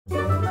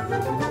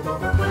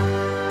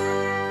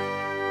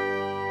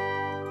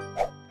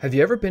Have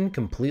you ever been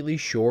completely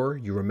sure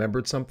you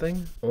remembered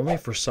something, only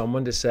for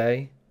someone to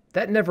say,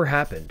 "That never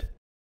happened"?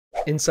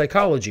 In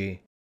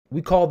psychology,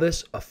 we call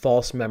this a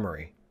false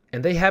memory,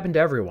 and they happen to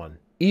everyone,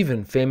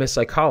 even famous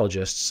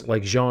psychologists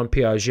like Jean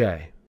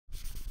Piaget.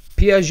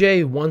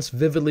 Piaget once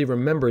vividly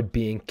remembered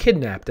being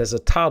kidnapped as a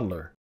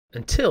toddler,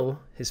 until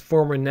his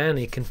former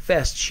nanny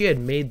confessed she had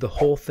made the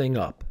whole thing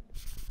up.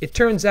 It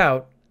turns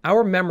out,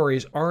 our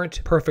memories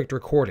aren't perfect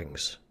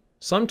recordings.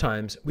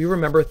 Sometimes we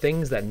remember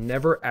things that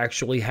never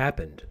actually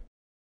happened.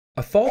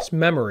 A false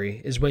memory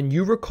is when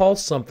you recall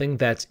something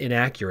that's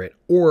inaccurate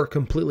or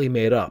completely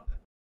made up.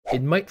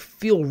 It might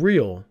feel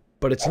real,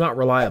 but it's not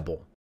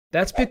reliable.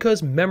 That's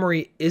because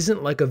memory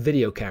isn't like a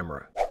video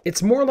camera.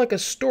 It's more like a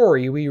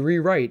story we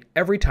rewrite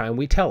every time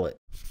we tell it.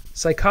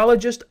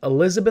 Psychologist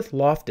Elizabeth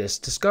Loftus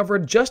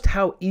discovered just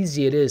how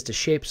easy it is to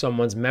shape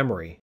someone's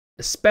memory,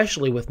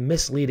 especially with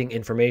misleading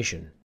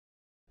information.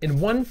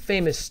 In one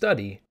famous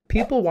study,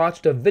 people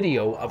watched a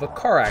video of a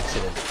car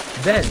accident.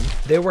 Then,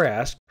 they were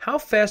asked, how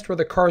fast were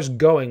the cars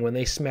going when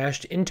they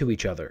smashed into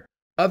each other?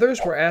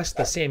 Others were asked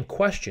the same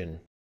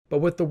question, but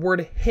with the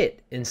word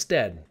hit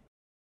instead.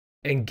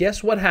 And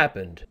guess what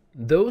happened?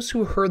 Those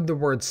who heard the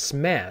word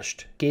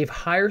smashed gave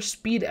higher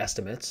speed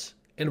estimates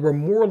and were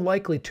more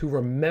likely to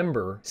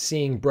remember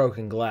seeing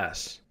broken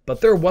glass.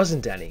 But there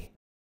wasn't any.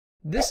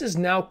 This is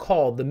now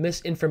called the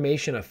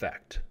misinformation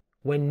effect,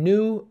 when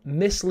new,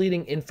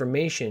 misleading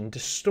information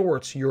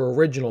distorts your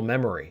original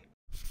memory.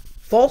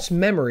 False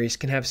memories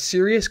can have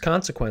serious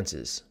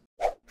consequences.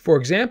 For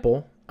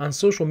example, on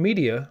social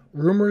media,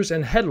 rumors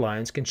and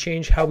headlines can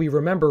change how we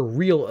remember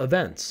real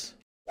events.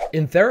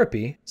 In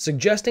therapy,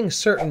 suggesting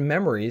certain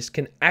memories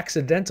can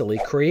accidentally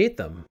create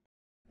them.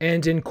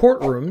 And in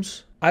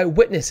courtrooms,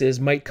 eyewitnesses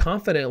might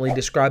confidently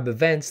describe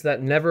events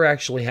that never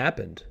actually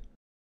happened.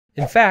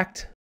 In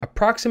fact,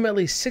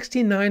 approximately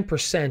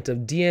 69%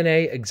 of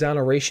DNA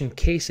exoneration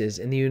cases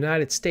in the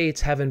United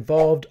States have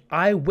involved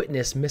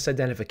eyewitness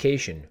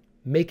misidentification,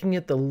 making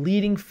it the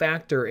leading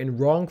factor in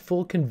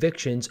wrongful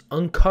convictions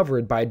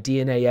uncovered by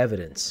DNA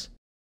evidence.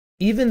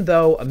 Even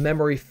though a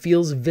memory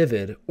feels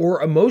vivid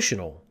or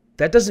emotional,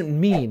 that doesn't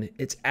mean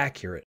it's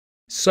accurate.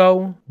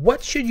 So,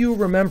 what should you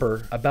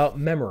remember about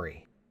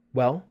memory?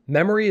 Well,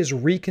 memory is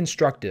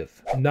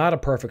reconstructive, not a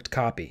perfect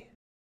copy.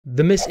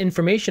 The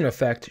misinformation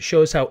effect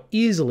shows how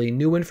easily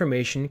new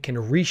information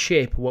can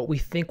reshape what we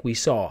think we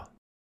saw.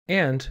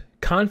 And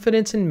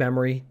confidence in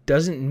memory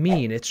doesn't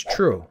mean it's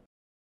true.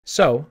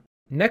 So,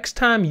 next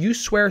time you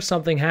swear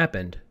something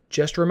happened,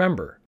 just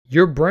remember,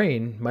 your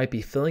brain might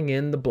be filling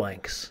in the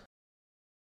blanks.